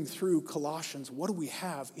perusing through Colossians, what do we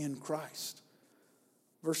have in Christ?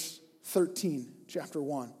 Verse 13, chapter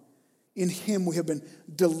 1. In Him we have been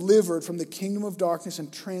delivered from the kingdom of darkness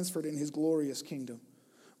and transferred in His glorious kingdom.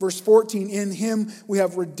 Verse 14, in Him we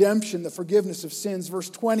have redemption, the forgiveness of sins. Verse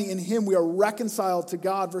 20, in Him we are reconciled to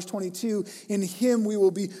God. Verse 22, in Him we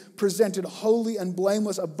will be presented holy and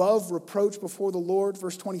blameless above reproach before the Lord.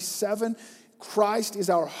 Verse 27, Christ is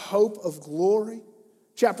our hope of glory.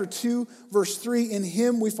 Chapter 2, verse 3, in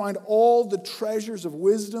Him we find all the treasures of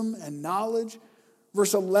wisdom and knowledge.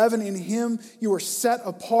 Verse 11, in Him you are set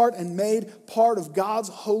apart and made part of God's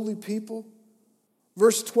holy people.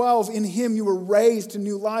 Verse 12, in Him you were raised to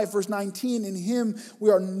new life. Verse 19, in Him we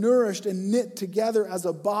are nourished and knit together as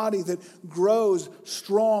a body that grows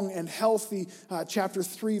strong and healthy. Chapter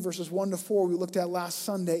 3, verses 1 to 4, we looked at last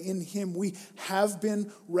Sunday. In Him we have been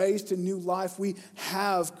raised to new life. We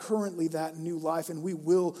have currently that new life, and we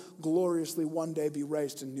will gloriously one day be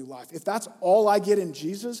raised to new life. If that's all I get in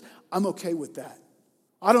Jesus, I'm okay with that.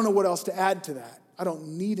 I don't know what else to add to that. I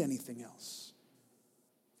don't need anything else.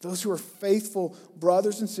 Those who are faithful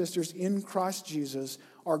brothers and sisters in Christ Jesus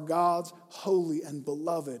are God's holy and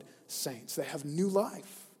beloved saints. They have new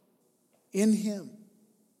life in Him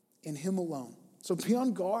alone. So be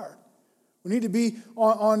on guard. We need to be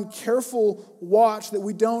on careful watch that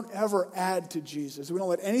we don't ever add to Jesus. We don't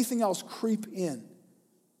let anything else creep in.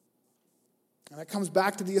 And that comes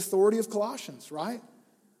back to the authority of Colossians, right?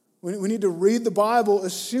 We need to read the Bible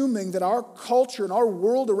assuming that our culture and our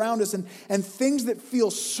world around us and things that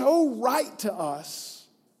feel so right to us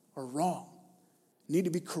are wrong, need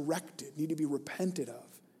to be corrected, need to be repented of.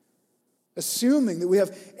 Assuming that we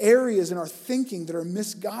have areas in our thinking that are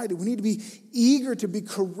misguided, we need to be eager to be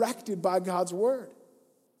corrected by God's Word.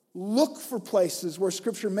 Look for places where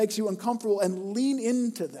Scripture makes you uncomfortable and lean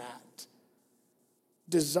into that.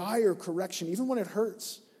 Desire correction, even when it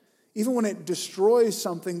hurts. Even when it destroys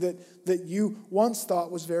something that you once thought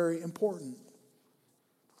was very important.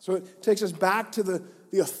 So it takes us back to the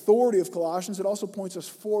authority of Colossians. It also points us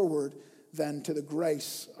forward then to the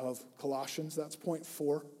grace of Colossians. That's point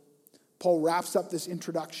 4. Paul wraps up this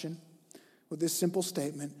introduction with this simple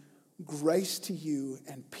statement: grace to you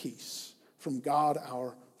and peace from God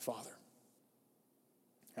our Father.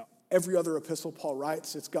 Now, every other epistle Paul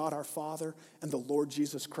writes, it's God our Father and the Lord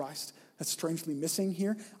Jesus Christ. That's strangely missing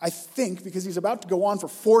here, I think, because he's about to go on for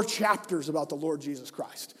 4 chapters about the Lord Jesus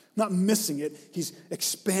Christ. Not missing it, he's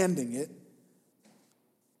expanding it.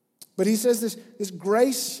 But he says this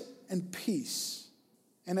grace and peace.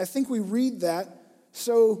 And I think we read that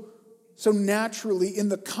so naturally in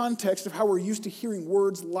the context of how we're used to hearing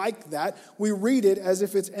words like that. We read it as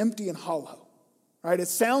if it's empty and hollow, right? It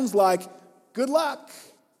sounds like good luck.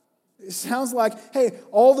 It sounds like, hey,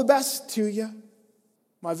 all the best to you.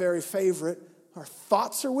 My very favorite, our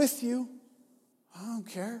thoughts are with you. I don't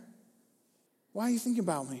care. Why are you thinking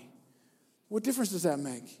about me? What difference does that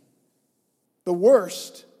make? The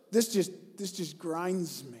worst, this just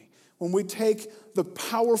grinds me. When we take the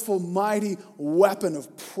powerful, mighty weapon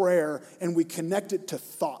of prayer and we connect it to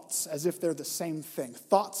thoughts as if they're the same thing.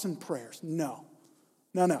 Thoughts and prayers. No.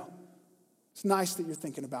 It's nice that you're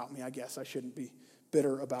thinking about me, I guess. I shouldn't be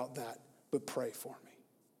bitter about that, but pray for me.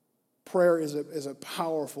 Prayer is a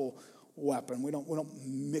powerful weapon. We don't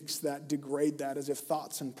mix that, degrade that as if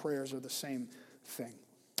thoughts and prayers are the same thing.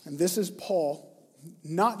 And this is Paul,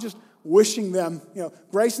 not just wishing them,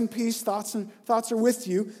 grace and peace, thoughts are with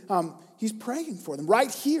you. He's praying for them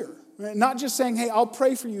right here. Right? Not just saying, hey, I'll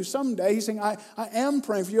pray for you someday. He's saying, I am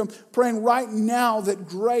praying for you. I'm praying right now that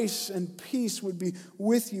grace and peace would be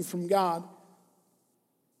with you from God.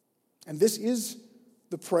 And this is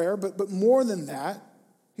the prayer, but more than that,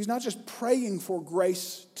 he's not just praying for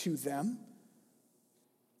grace to them.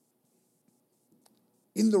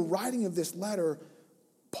 In the writing of this letter,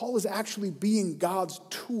 Paul is actually being God's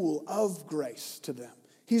tool of grace to them.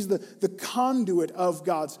 He's the conduit of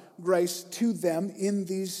God's grace to them in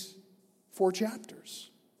these 4 chapters.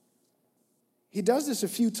 He does this a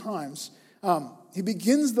few times. He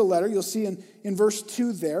begins the letter, you'll see in verse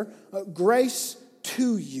 2 there, grace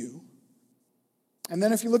to you. And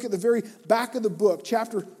then if you look at the very back of the book,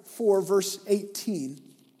 chapter 4, verse 18,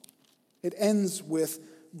 it ends with,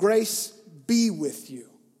 grace be with you.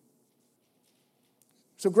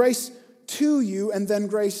 So grace to you and then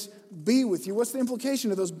grace be with you. What's the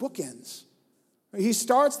implication of those bookends? He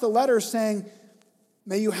starts the letter saying,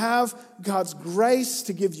 may you have God's grace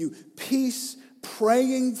to give you peace,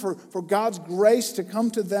 praying for God's grace to come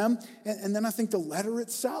to them. And then I think the letter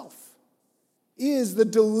itself is the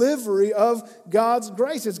delivery of God's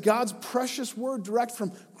grace. It's God's precious word direct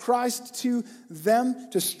from Christ to them,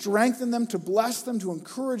 to strengthen them, to bless them, to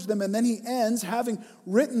encourage them. And then he ends, having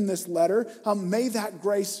written this letter, may that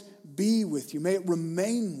grace be with you. May it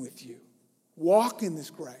remain with you. Walk in this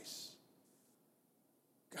grace.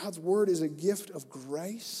 God's word is a gift of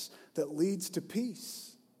grace that leads to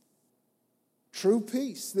peace. True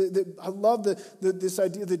peace. I love this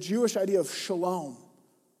idea, the Jewish idea of shalom.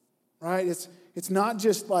 Right? It's not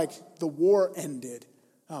just like the war ended.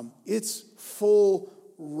 It's full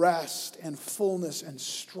rest and fullness and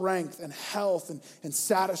strength and health and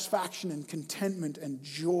satisfaction and contentment and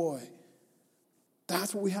joy.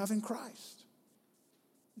 That's what we have in Christ.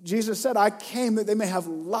 Jesus said, I came that they may have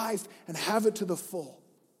life and have it to the full.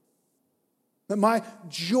 That my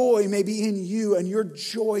joy may be in you and your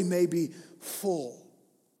joy may be full.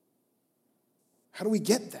 How do we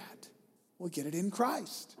get that? We get it in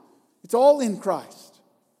Christ. It's all in Christ.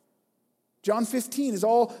 John 15 is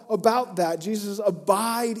all about that. Jesus says,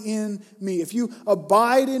 abide in me. If you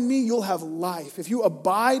abide in me, you'll have life. If you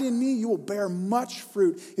abide in me, you will bear much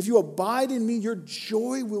fruit. If you abide in me, your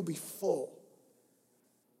joy will be full.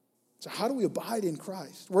 So how do we abide in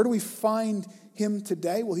Christ? Where do we find him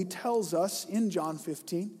today? Well, he tells us in John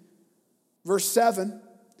 15, verse 7,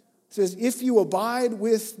 it says, if you abide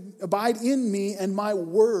in me and my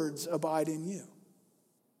words abide in you.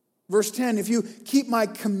 Verse 10, if you keep my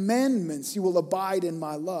commandments, you will abide in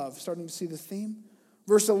my love. Starting to see the theme?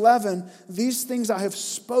 Verse 11, these things I have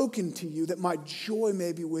spoken to you, that my joy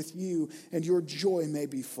may be with you and your joy may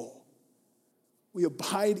be full. We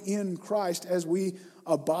abide in Christ as we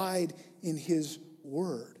abide in his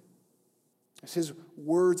word. As his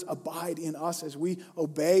words abide in us, as we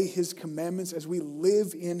obey his commandments, as we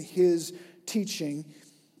live in his teaching.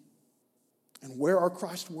 And where are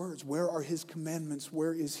Christ's words? Where are his commandments?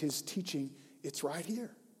 Where is his teaching? It's right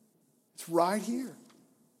here. It's right here.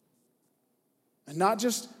 And not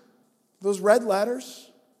just those red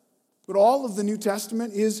letters, but all of the New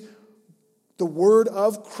Testament is the word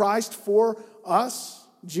of Christ for us.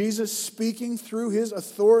 Jesus speaking through his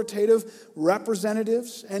authoritative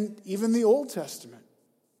representatives, and even the Old Testament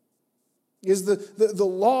is the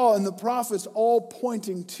law and the prophets all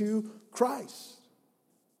pointing to Christ.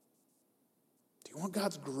 Do you want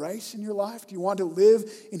God's grace in your life? Do you want to live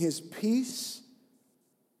in his peace?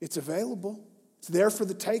 It's available. It's there for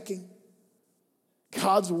the taking.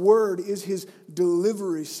 God's word is his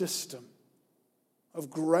delivery system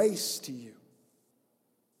of grace to you.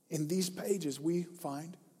 In these pages, we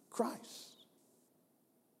find Christ.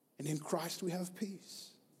 And in Christ, we have peace.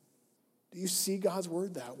 Do you see God's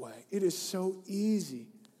word that way? It is so easy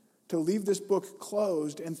to leave this book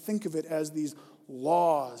closed and think of it as these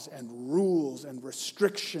laws and rules and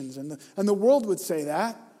restrictions. And the world would say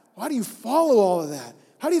that. Why do you follow all of that?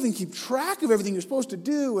 How do you even keep track of everything you're supposed to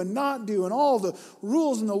do and not do and all the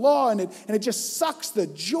rules and the law? And it just sucks the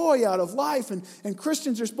joy out of life. And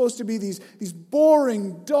Christians are supposed to be these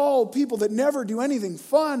boring, dull people that never do anything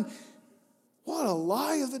fun. What a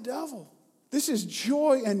lie of the devil. This is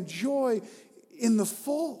joy and joy in the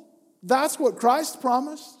full. That's what Christ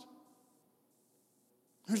promised.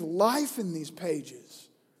 There's life in these pages.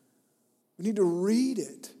 We need to read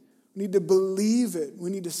it. We need to believe it.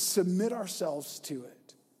 We need to submit ourselves to it.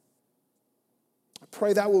 I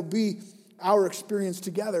pray that will be our experience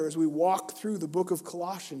together as we walk through the book of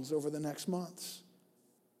Colossians over the next months.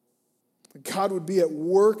 That God would be at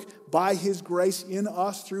work by His grace in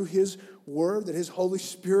us through His Word, that His Holy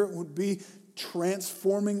Spirit would be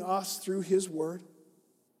transforming us through His Word.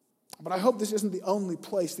 But I hope this isn't the only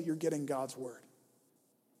place that you're getting God's Word.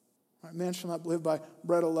 Right? Man shall not live by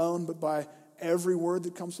bread alone, but by every word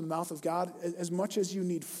that comes from the mouth of God. As much as you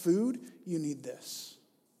need food, you need this.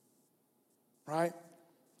 Right?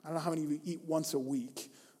 I don't know how many of you eat once a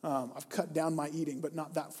week. I've cut down my eating, but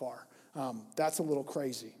not that far. That's a little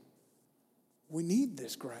crazy. We need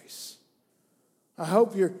this grace. I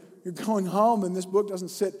hope you're going home and this book doesn't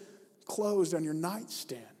sit closed on your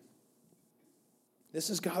nightstand. This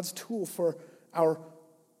is God's tool for our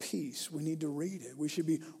peace. We need to read it. We should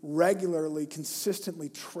be regularly, consistently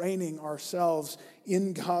training ourselves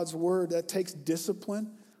in God's Word. That takes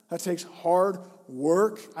discipline. That takes hard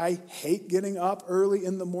work. I hate getting up early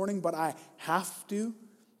in the morning, but I have to.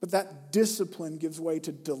 But that discipline gives way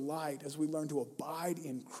to delight as we learn to abide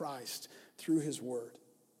in Christ through His Word.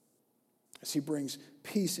 As He brings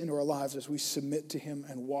peace into our lives as we submit to Him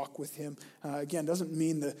and walk with Him. Again, doesn't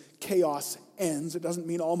mean the chaos ends. It doesn't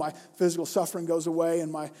mean all my physical suffering goes away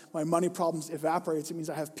and my money problems evaporates. It means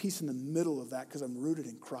I have peace in the middle of that because I'm rooted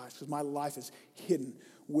in Christ, because my life is hidden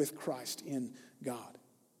with Christ in God.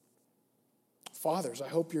 Fathers, I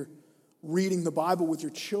hope you're reading the Bible with your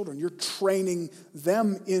children. You're training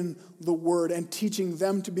them in the Word and teaching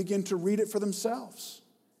them to begin to read it for themselves.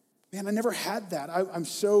 Man, I never had that.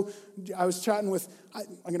 I was chatting with, I'm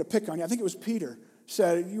going to pick on you. I think it was Peter.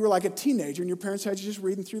 Said, you were like a teenager and your parents had you just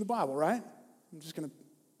reading through the Bible, right? I'm just going to,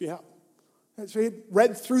 yeah. So he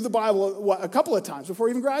read through the Bible a couple of times before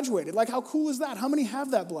he even graduated. Like, how cool is that? How many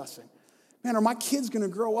have that blessing? Man, are my kids going to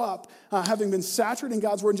grow up having been saturated in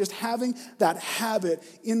God's Word and just having that habit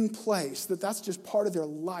in place, that's just part of their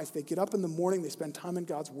life? They get up in the morning, they spend time in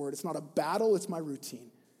God's Word. It's not a battle, it's my routine.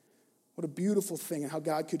 What a beautiful thing, and how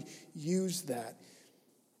God could use that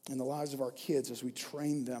in the lives of our kids as we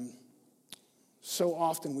train them. So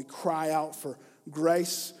often we cry out for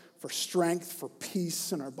grace, for strength, for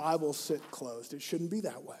peace, and our Bibles sit closed. It shouldn't be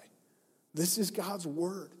that way. This is God's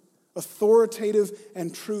Word, authoritative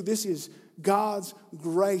and true. This is God's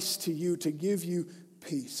grace to you to give you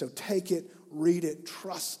peace. So take it, read it,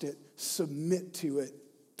 trust it, submit to it,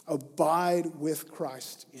 abide with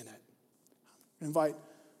Christ in it. I invite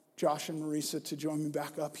Josh and Marisa to join me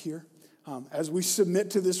back up here. As we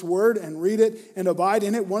submit to this Word and read it and abide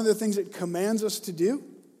in it, one of the things it commands us to do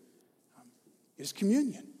is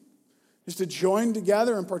communion. Is to join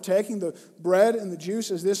together and partaking the bread and the juice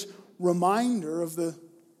as this reminder of the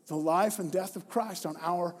life and death of Christ on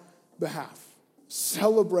our behalf.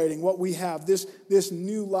 Celebrating what we have, this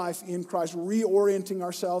new life in Christ, reorienting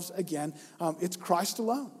ourselves again. It's Christ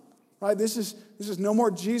alone, right? This is no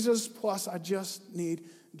more Jesus plus I just need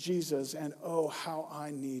Jesus, and oh, how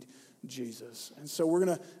I need Jesus. And so we're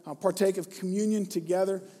going to partake of communion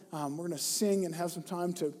together. We're going to sing and have some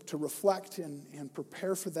time to reflect and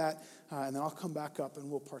prepare for that, and then I'll come back up and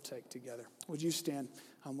we'll partake together. Would you stand?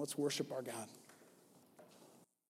 Let's worship our God.